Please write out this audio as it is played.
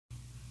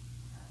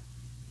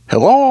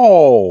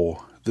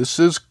Hello, this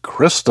is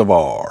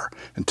Krysdavar,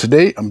 and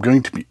today I'm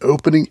going to be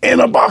opening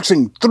and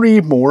unboxing three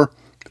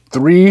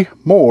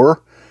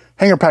more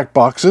hanger pack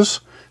boxes,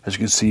 as you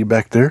can see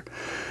back there.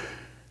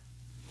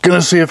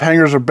 Gonna see if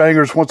hangers are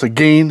bangers once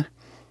again.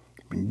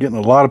 Been getting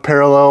a lot of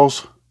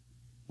parallels.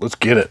 Let's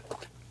get it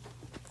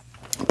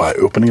by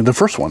opening the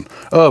first one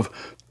of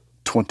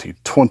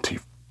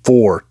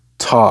 2024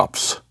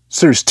 Topps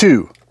Series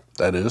 2,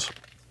 that is,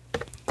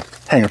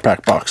 hanger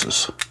pack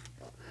boxes.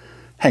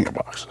 Hanger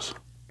boxes.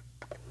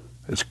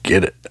 Let's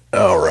get it.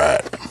 All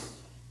right.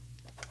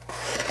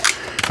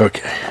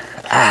 Okay.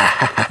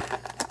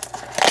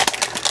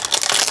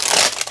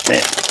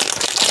 Man.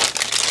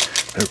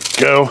 There we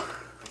go.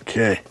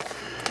 Okay.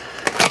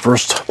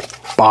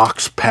 First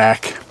box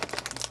pack.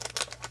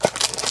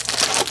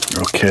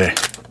 Okay.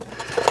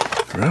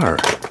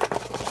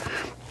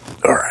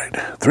 All right.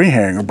 Three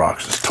hanger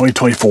boxes.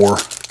 2024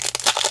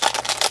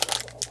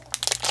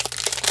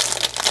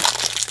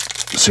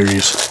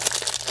 Series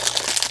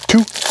 2.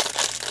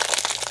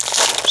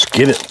 Let's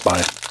get it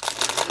by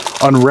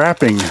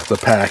unwrapping the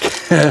pack.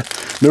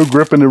 No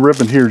gripping and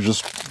ripping here,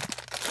 just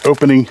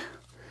opening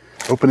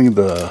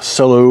the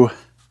cello.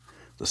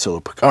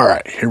 All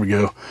right, here we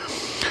go.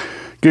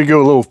 Gonna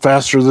go a little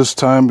faster this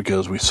time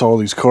because we saw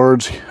these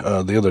cards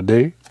the other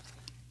day,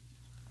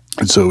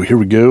 and so here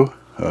we go.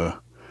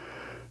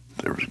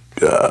 There's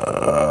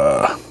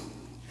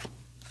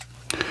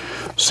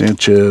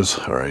Sanchez.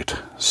 All right,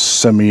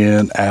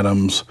 Semien,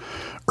 Adams,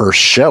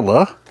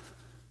 Urshela,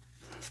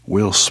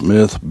 Will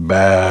Smith,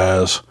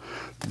 Baz,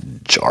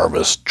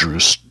 Jarvis, Drew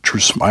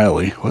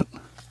Smiley. What?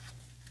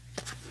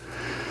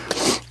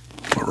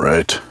 All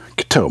right,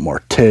 Ketel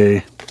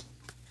Marte,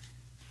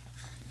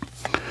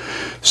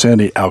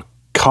 Sandy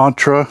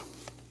Alcantara.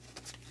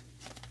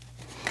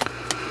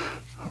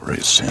 All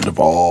right,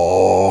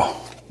 Sandoval,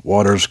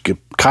 Waters,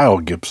 Kyle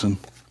Gibson,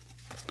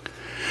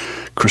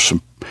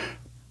 Christian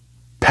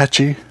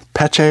Pache,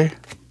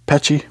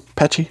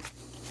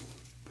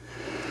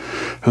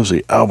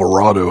 Jose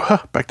Alvarado,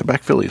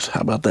 back-to-back Phillies.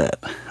 How about that?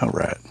 All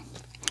right.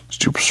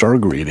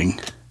 Superstar greeting.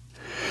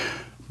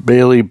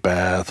 Bailey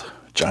Bath,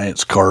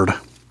 Giants card.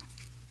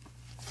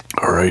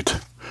 All right.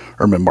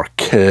 Herman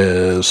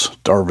Marquez,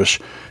 Darvish,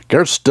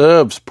 Garrett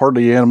Stubbs,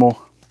 Party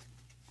Animal,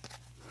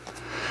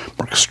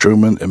 Marcus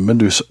Stroman, and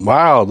Mendoza.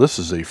 Wow, this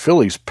is a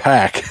Phillies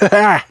pack.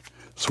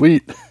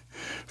 Sweet.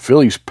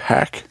 Phillies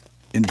pack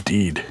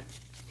indeed.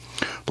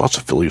 Lots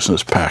of Phillies in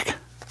this pack.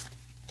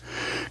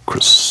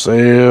 Chris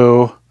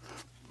Sale,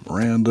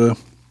 Miranda.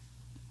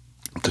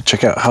 To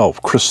check out how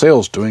Chris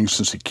Sale's doing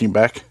since he came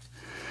back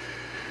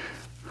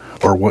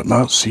or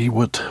whatnot. See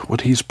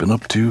what he's been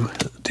up to.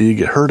 Did he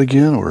get hurt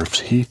again, or is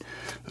he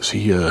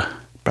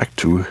back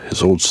to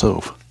his old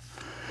self?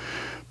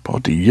 Paul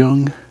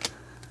DeYoung.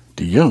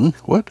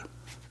 What?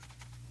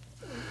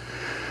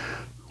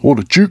 What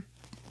a juke.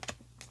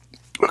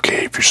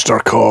 Okay, if your star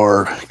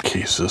card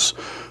cases.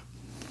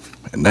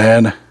 And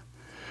then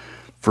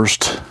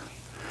first,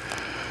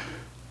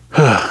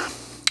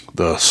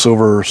 the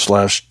silver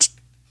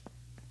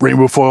 /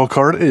 rainbow foil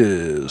card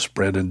is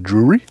Brandon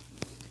Drury.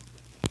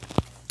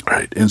 All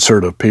right,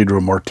 insert of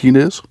Pedro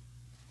Martinez.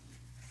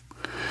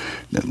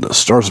 And the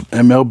stars of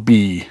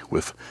MLB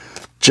with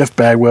Jeff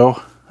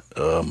Bagwell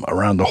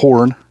around the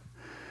horn.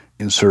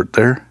 Insert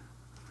there.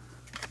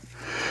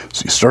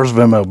 See, stars of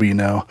MLB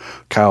now.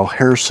 Kyle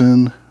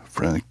Harrison,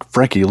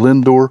 Frankie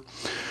Lindor,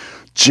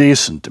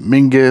 Jason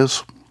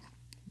Dominguez,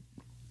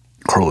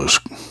 Carlos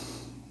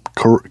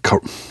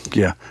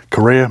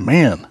Correa,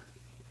 man.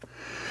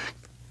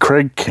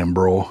 Craig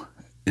Kimbrell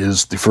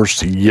is the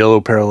first yellow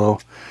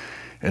parallel,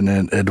 and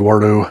then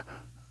Eduardo,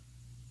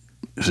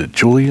 is it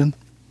Julian?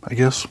 I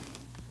guess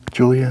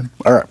Julian.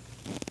 All right.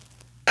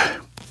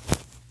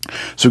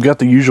 So we got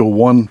the usual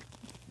one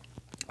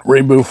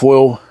rainbow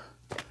foil.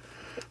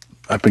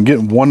 I've been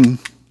getting one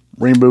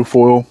rainbow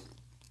foil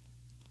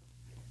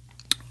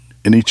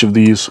in each of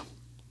these.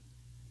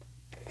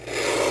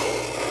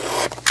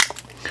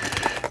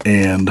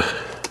 And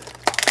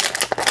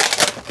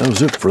that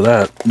was it for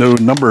that. No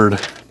numbered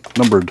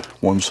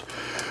ones.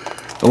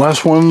 The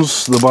last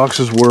ones, the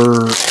boxes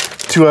were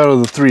 2 out of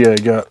the 3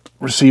 I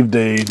received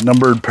a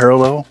numbered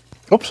parallel.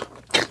 Oops.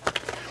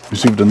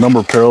 Received a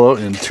numbered parallel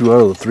in 2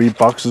 out of the 3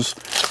 boxes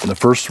in the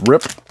first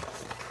rip.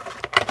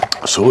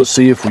 So let's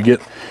see if we get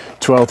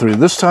 2 out of 3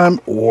 this time,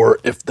 or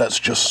if that's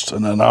just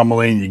an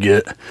anomaly and you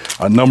get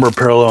a numbered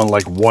parallel in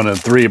like 1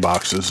 and 3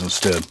 boxes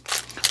instead.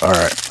 All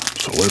right,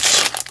 so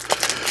let's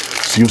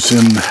see what's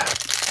in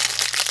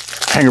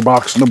hanger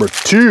box number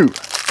 2.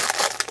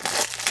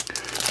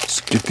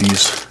 Let's get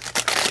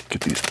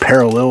these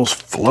parallels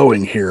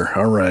flowing here.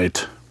 All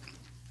right.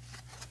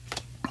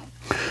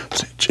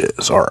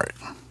 Sanchez. All right.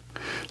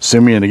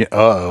 Semien again.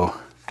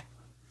 Uh-oh.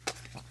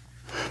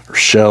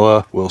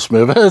 Urshela, Will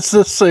Smith. It's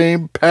the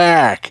same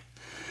pack.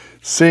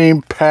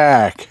 Same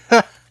pack.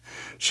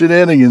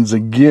 Shenanigans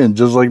again,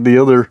 just like the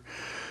other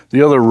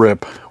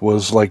rip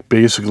was like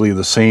basically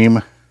the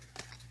same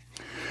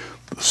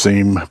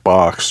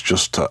box,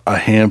 just a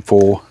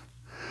handful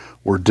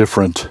were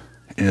different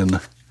in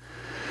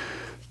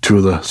two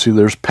of the, see,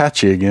 there's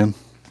Patchy again.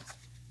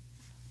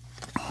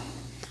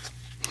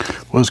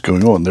 What's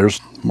going on? There's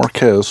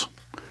Marquez,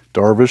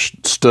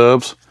 Darvish,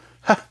 Stubbs.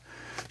 Ha!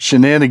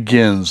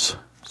 Shenanigans.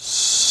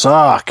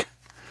 Suck.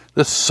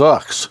 This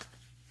sucks.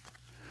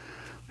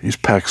 These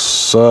packs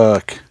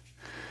suck.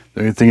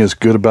 The only thing that's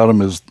good about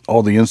them is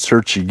all the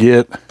inserts you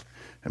get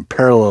and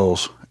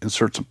parallels.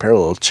 Inserts and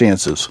parallel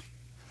chances.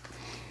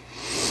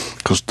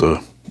 Because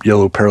the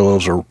yellow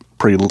parallels are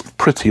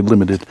pretty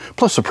limited.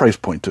 Plus the price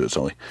point too.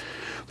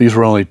 These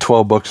were only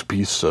 12 bucks a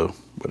piece, so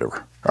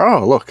whatever.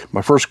 Oh, look,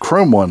 my first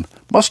chrome one.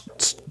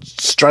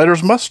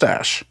 Strider's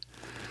mustache.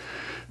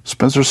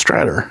 Spencer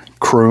Strider.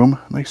 Chrome.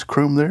 Nice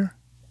chrome there.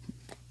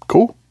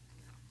 Cool.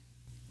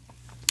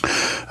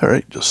 All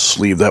right, just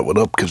sleeve that one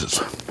up because it's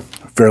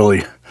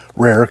fairly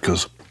rare,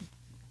 because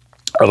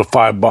out of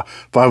five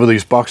of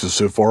these boxes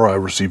so far, I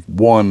received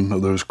one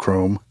of those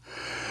chrome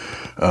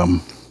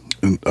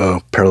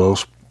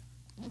parallels.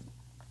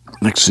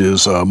 Next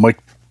is Mike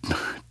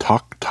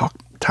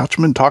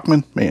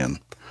Tauchman. Man,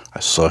 I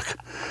suck.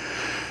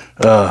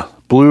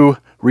 Blue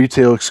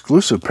retail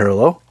exclusive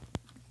parallel,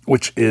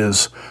 which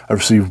is, I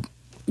received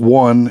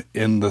one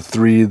in the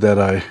 3 that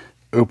I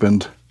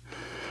opened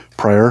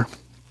prior,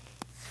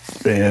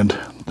 and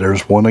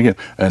there's one again,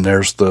 and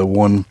there's the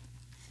one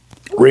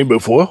rainbow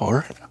foil. All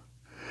right,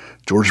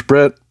 George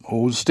Brett,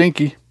 old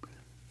stinky.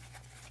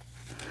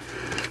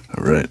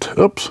 All right,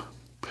 oops,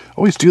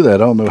 always do that.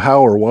 I don't know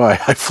how or why.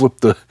 I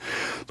flipped the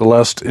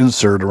last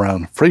insert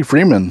around. Freddie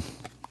Freeman,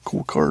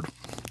 cool card.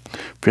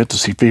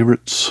 Fantasy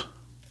favorites.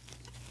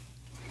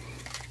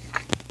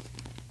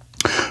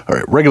 All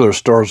right, regular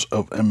stars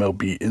of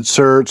MLB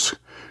inserts.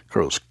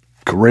 Carlos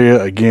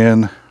Correa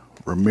again,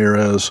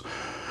 Ramirez,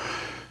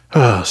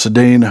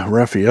 Cedane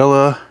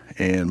Rafaela,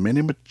 and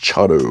Manny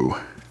Machado.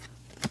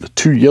 The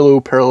 2 yellow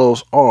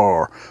parallels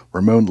are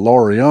Ramon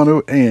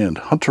Laureano and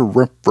Hunter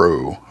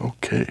Renfroe.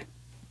 Okay.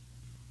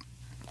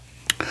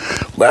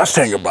 Last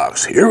hanger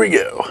box. Here we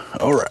go.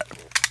 All right.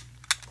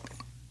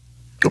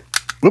 Whoop,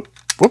 whoop,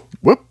 whoop,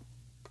 whoop.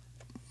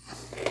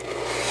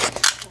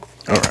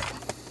 All right.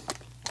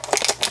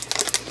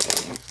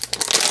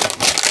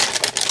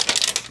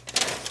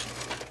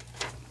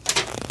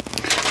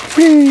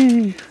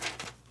 Whee!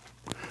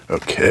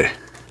 Okay.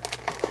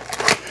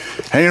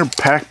 Hanger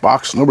pack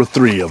box number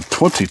 3 of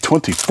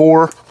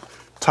 2024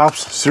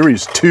 Topps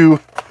Series 2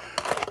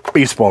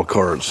 baseball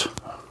cards.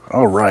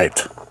 All right.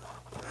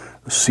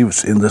 Let's see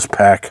what's in this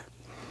pack.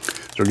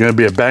 Is there going to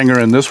be a banger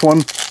in this one?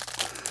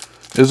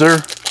 Is there?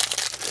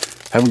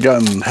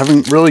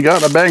 Haven't really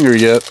gotten a banger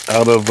yet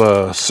out of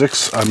 5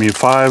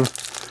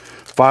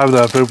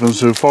 that I've opened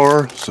so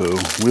far. So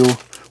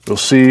we'll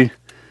see.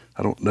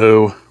 I don't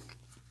know.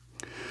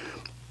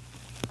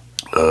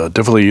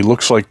 Definitely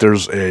looks like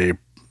there's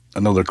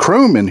another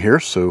chrome in here,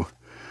 so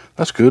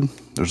that's good.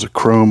 There's a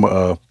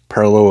chrome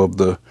parallel of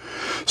the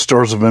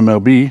stars of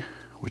MLB,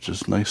 which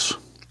is nice.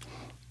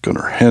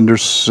 Gunnar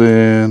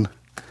Henderson,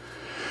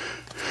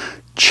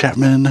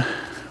 Chapman,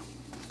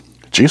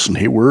 Jason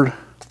Hayward.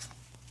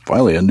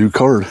 Finally, a new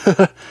card.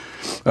 I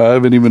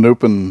haven't even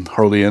opened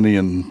hardly any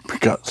and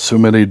got so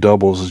many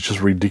doubles. It's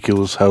just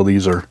ridiculous how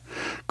these are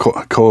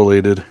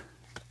collated.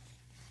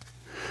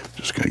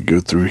 Just going to go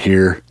through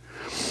here.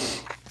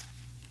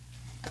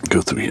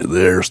 Go through here.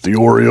 There's the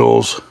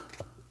Orioles.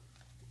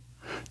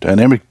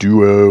 Dynamic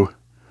duo.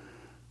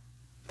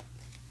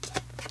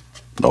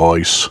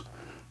 Nice.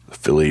 The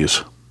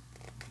Phillies.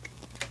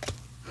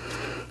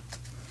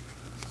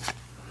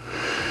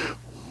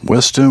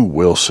 Weston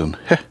Wilson.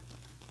 Heh.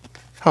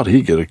 How did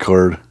he get a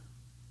card?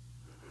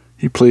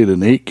 He played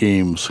in 8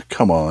 games.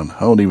 Come on.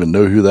 I don't even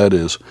know who that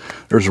is.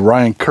 There's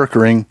Ryan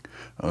Kirkering.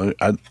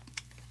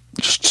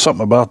 Just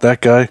something about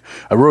that guy.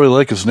 I really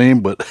like his name,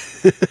 but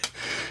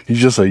he's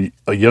just a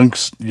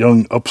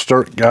young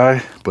upstart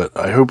guy. But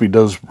I hope he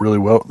does really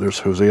well. There's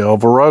Jose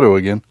Alvarado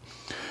again.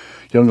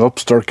 Young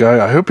upstart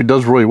guy. I hope he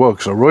does really well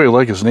because I really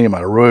like his name.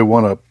 I really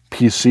want to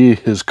PC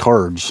his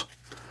cards.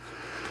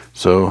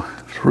 So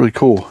it's really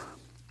cool.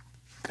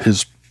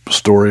 His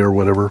story or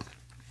whatever.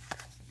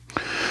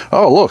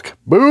 Oh, look.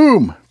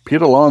 Boom.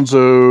 Pete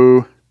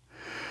Alonso.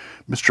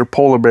 Mr.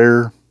 Polar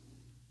Bear.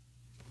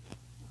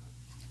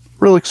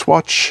 Relic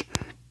Swatch.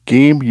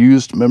 Game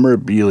used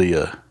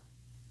memorabilia.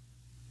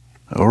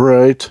 All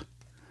right.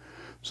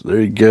 So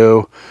there you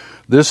go.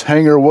 This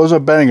hanger was a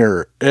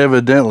banger,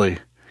 evidently.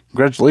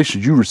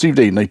 Congratulations. You received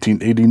a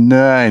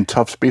 1989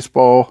 Topps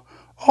Baseball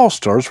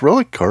All-Stars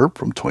Relic card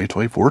from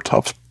 2024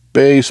 Topps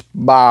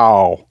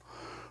Baseball.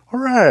 All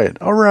right.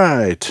 All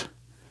right.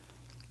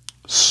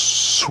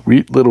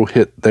 Sweet little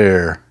hit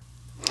there.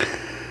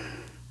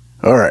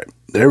 All right.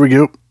 There we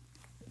go.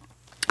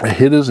 A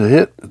hit is a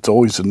hit. It's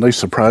always a nice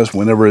surprise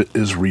whenever it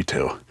is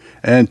retail.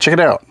 And check it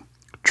out.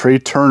 Trey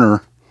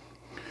Turner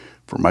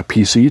for my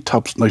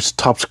PC. Nice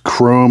Topps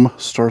Chrome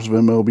Stars of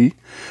MLB.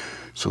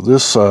 So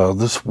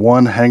this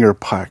one hanger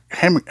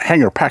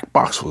pack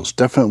box was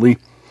definitely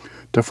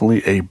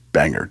a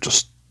banger.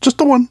 Just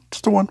the one.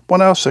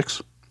 1 out of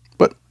 6.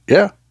 But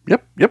yeah,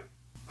 yep.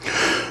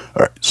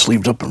 All right, sleep.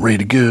 sleeved up and ready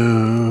to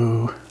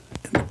go.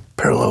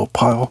 Parallel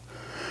pile.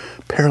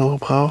 Parallel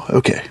pile.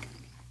 Okay.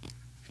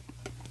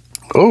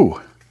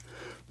 Oh,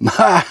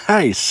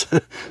 nice.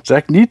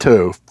 Zach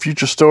Neto,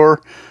 Future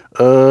Store,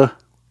 numbered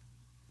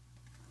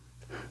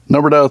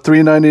out of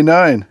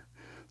 $3.99.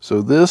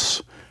 So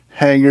this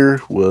hanger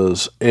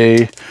was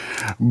a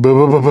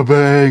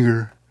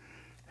banger.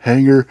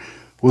 Hanger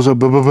was a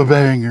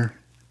banger.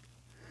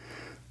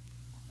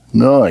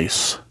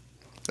 Nice.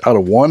 Out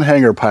of one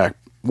hanger pack,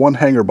 one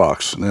hanger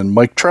box, and then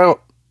Mike Trout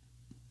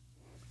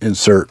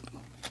insert.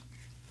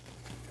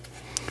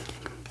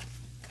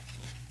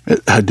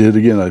 I did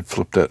again. I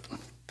flipped that.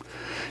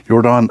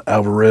 Yordan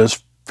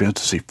Alvarez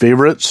Fantasy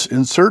Favorites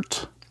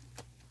insert.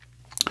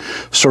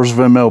 Stars of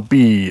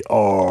MLB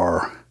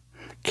are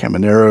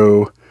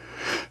Caminero,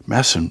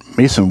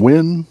 Mason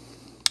Wynn,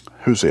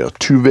 Jose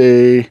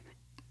Altuve,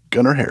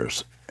 Gunnar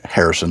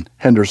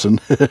Henderson,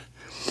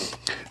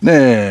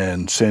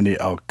 then Sandy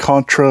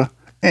Alcantara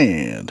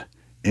and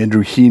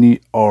Andrew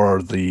Heaney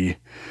are the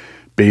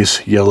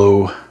base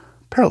yellow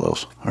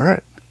parallels. All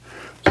right,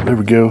 so there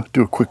we go.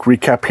 Do a quick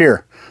recap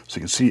here, so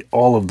you can see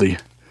all of the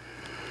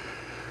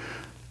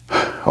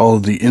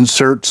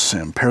inserts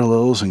and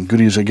parallels and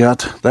goodies I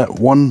got. That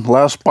one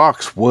last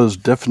box was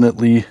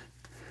definitely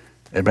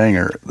a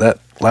banger. That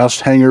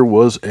last hanger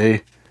was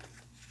a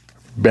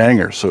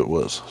banger, so it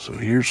was. So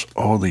here's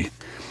all the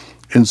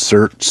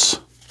inserts.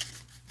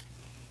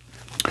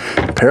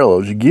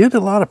 Parallels. You get a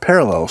lot of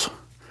parallels.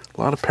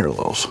 A lot of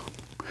parallels.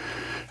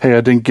 Hey,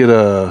 I didn't get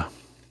a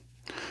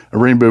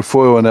rainbow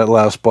foil in that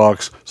last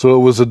box, so it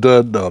was a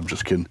dud. No, I'm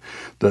just kidding.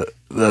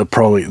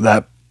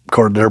 That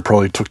card there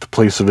probably took the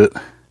place of it.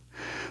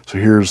 So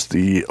here's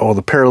all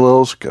the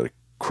parallels. Got a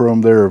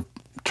chrome there of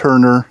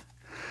Turner.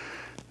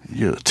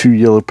 Yeah, 2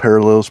 yellow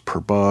parallels per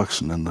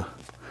box, and then the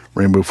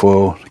rainbow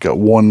foil. Got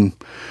 1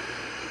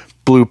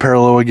 blue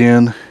parallel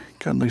again.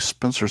 Got a nice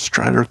Spencer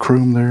Strider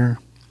chrome there.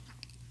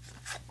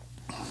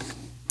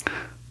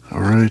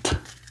 All right.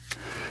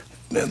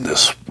 And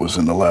this was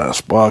in the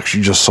last box.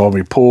 You just saw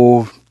me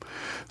pull.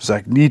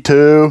 Zach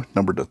Neto,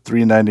 numbered to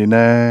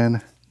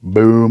 $3.99.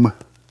 Boom.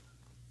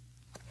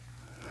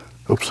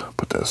 Oops,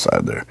 put that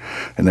aside there.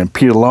 And then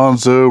Pete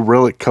Alonso,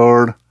 relic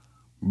card.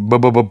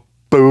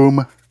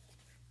 Boom.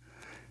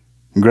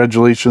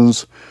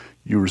 Congratulations.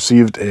 You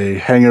received a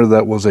hanger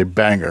that was a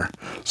banger.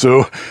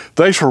 So,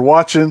 thanks for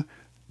watching.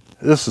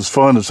 This is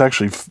fun. It's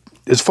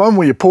fun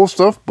when you pull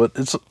stuff, but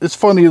it's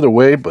fun either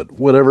way, but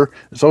whatever.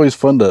 It's always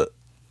fun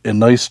and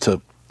nice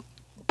to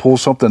pull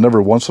something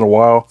every once in a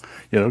while.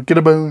 You know, get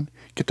a bone,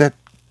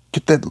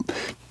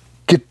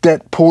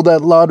 pull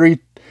that lotto,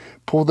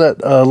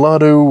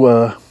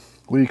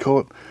 what do you call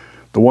it?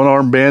 The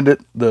one-armed bandit,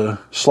 the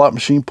slot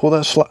machine, pull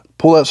that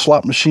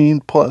slot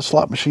machine,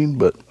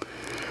 but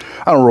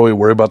I don't really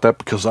worry about that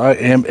because I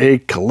am a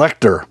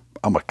collector.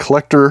 I'm a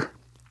collector,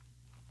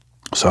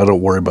 so I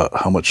don't worry about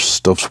how much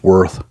stuff's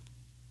worth.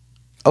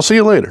 I'll see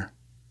you later.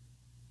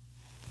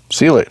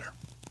 See you later.